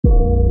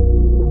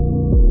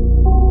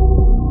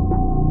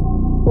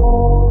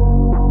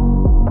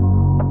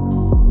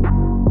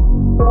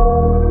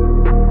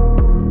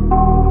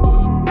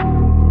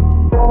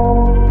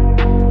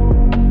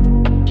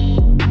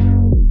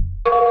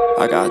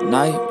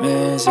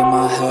nightmares in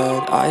my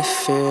head. I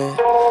fear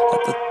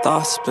that the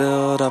thoughts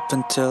build up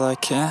until I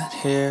can't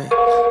hear,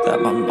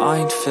 that my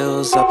mind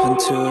fills up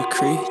into a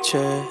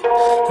creature,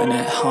 and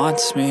it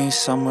haunts me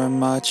somewhere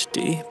much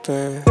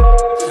deeper.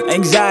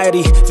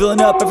 Anxiety,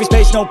 filling up every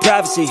space, no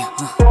privacy.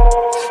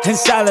 And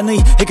silently,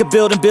 it could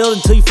build and build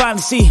until you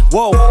finally see,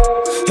 whoa,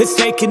 it's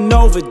taking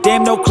over,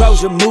 damn, no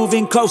closure,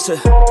 moving closer.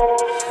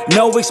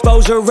 No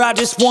exposure, I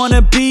just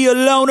wanna be a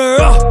loner.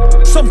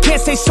 Some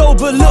can't stay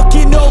sober,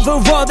 looking over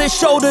all their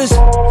shoulders,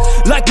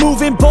 like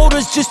moving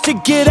boulders just to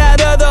get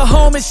out of the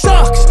home. It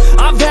sucks,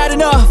 I've had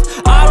enough,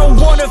 I don't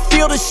wanna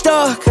feel the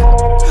stuck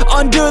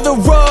under the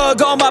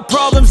rug, all my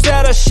problems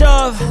that I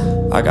shove.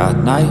 I got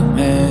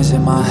nightmares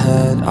in my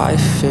head. I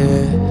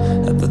fear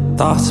that the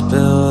thoughts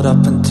build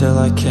up until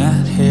I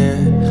can't hear,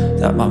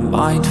 that my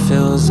mind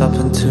fills up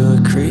into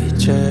a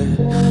creature,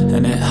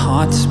 and it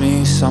haunts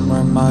me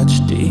somewhere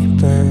much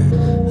deeper.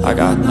 I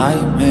got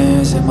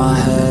nightmares in my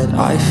head.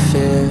 I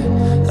fear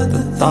that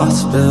the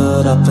thoughts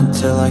build up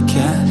until I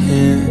can't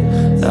hear,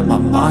 that my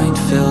mind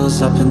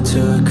fills up into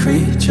a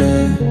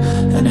creature,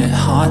 and it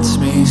haunts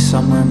me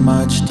somewhere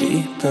much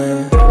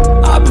deeper.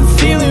 I've been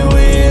feeling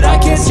weird, I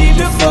can't seem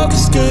to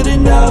focus good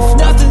enough.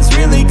 Nothing's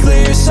really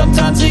clear,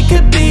 sometimes it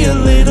could be a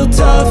little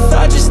tough.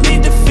 I just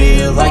need to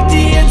feel like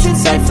the end's in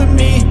sight for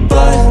me,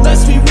 but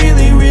let's be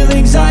really real,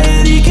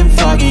 anxiety can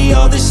foggy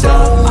all this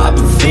stuff. I've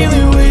been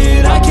feeling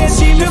weird, I can't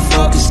seem to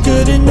focus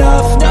good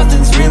enough.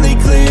 Nothing's really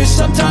clear,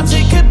 sometimes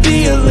it could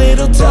be a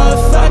little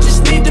tough. I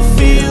just need to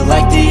feel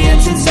like the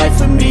end's in sight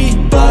for me,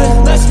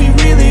 but let's be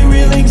really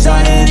real,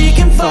 anxiety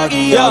can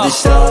foggy all this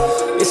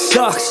stuff. It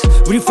sucks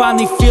when you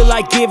finally feel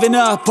like giving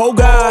up. Oh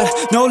God,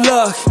 no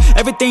luck,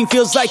 everything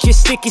feels like you're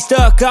sticky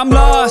stuck. I'm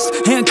lost,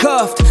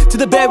 handcuffed to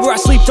the bed where I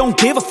sleep, don't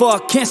give a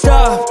fuck. Can't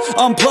stop,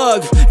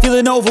 unplug,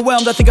 feeling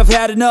overwhelmed, I think I've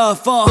had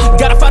enough.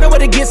 Gotta find a way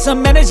to get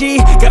some energy,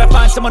 gotta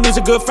find someone who's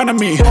a good friend of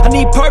me. I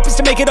need purpose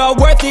to make it all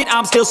worth it,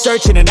 I'm still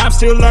searching and I'm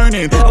still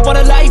learning. I want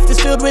a life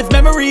that's filled with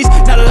memories,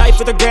 not a life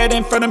with regret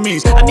in front of me.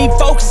 I need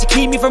focus to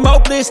keep me from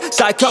hopeless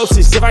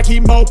psychosis if I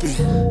keep moping.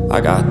 I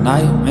got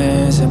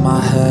nightmares in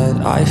my head.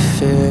 I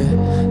fear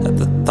that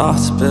the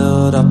thoughts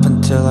build up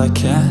until I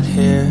can't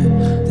hear,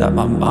 that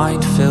my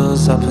mind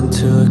fills up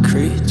into a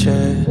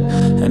creature,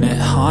 and it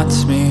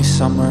haunts me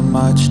somewhere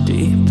much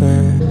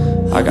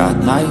deeper. I got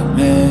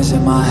nightmares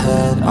in my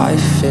head. I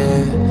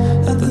fear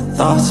that the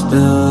thoughts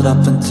build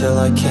up until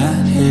I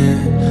can't hear,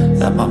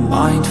 that my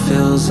mind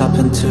fills up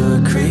into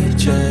a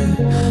creature,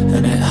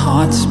 and it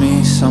haunts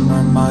me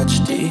somewhere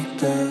much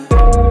deeper.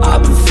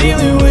 I've been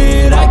feeling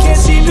weird, I can't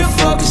seem to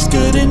focus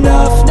good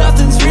enough.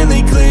 Nothing's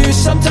really clear,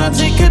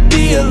 sometimes it could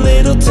be a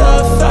little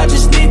tough. I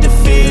just need to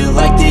feel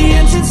like the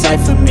end's in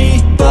sight for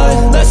me,